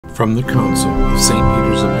From the Council of St.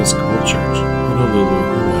 Peter's Episcopal Church, Honolulu,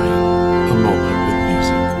 Hawaii, a moment with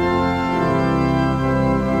music.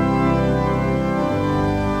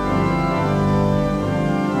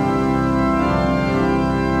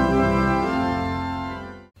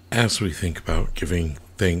 As we think about giving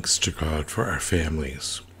thanks to God for our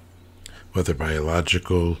families, whether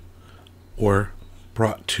biological or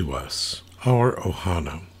brought to us, our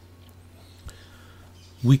ohana,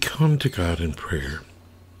 we come to God in prayer,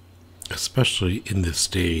 especially in this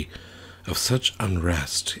day of such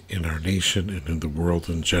unrest in our nation and in the world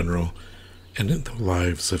in general, and in the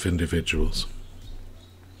lives of individuals.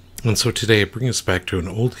 And so today I bring us back to an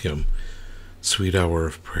old hymn, Sweet Hour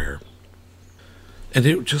of Prayer. And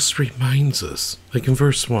it just reminds us, like in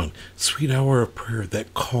verse 1, sweet hour of prayer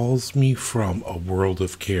that calls me from a world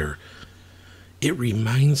of care. It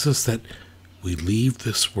reminds us that we leave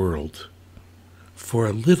this world for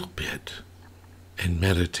a little bit and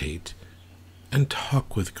meditate and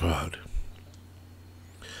talk with God,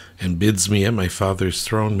 and bids me at my Father's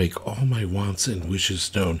throne make all my wants and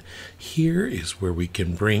wishes known. Here is where we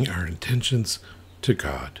can bring our intentions to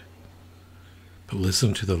God. But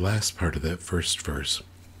listen to the last part of that first verse.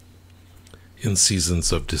 In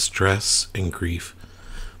seasons of distress and grief,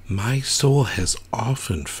 my soul has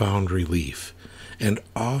often found relief, and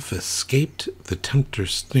oft escaped the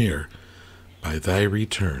tempter's snare by thy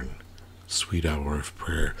return, sweet hour of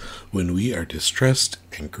prayer. When we are distressed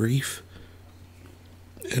and grief,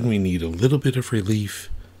 and we need a little bit of relief,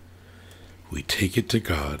 we take it to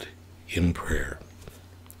God in prayer.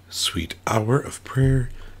 Sweet hour of prayer,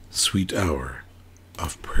 sweet hour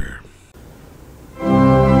of prayer.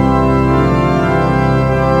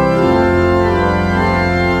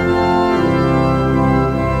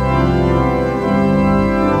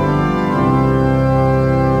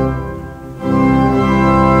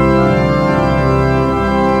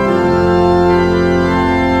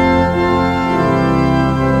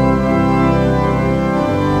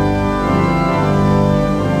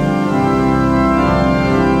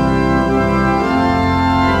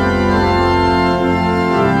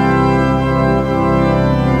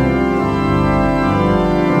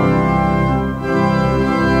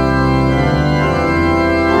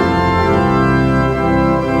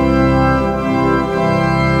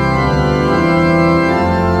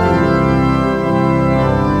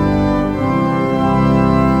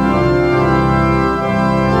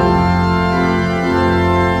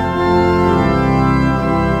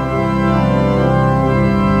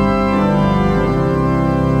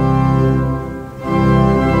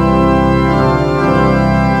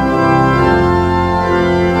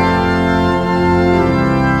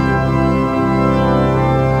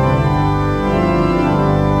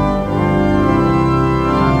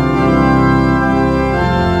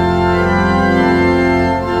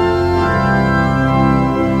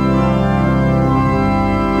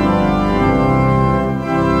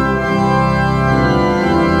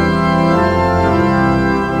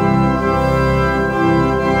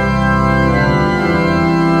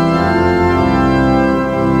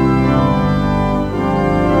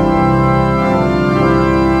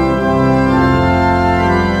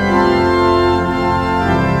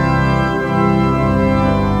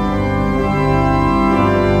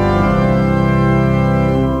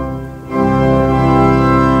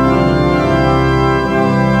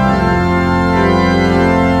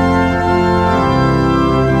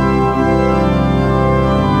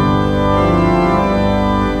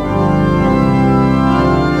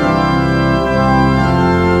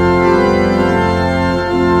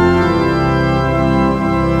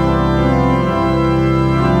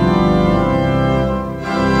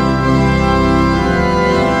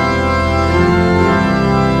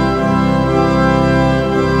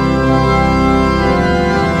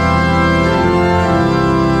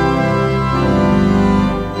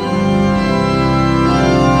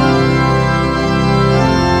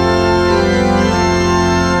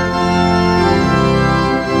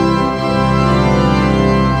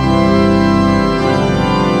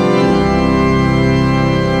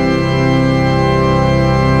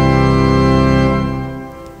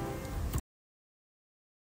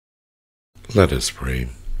 Let us pray.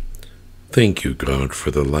 Thank you, God,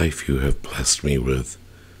 for the life you have blessed me with.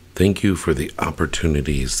 Thank you for the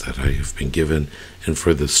opportunities that I have been given and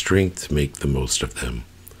for the strength to make the most of them.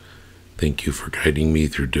 Thank you for guiding me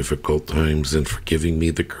through difficult times and for giving me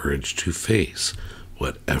the courage to face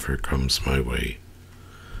whatever comes my way.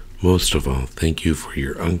 Most of all, thank you for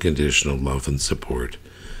your unconditional love and support,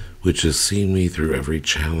 which has seen me through every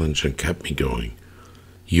challenge and kept me going.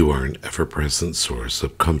 You are an ever-present source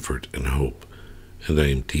of comfort and hope, and I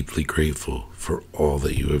am deeply grateful for all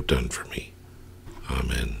that you have done for me.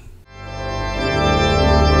 Amen.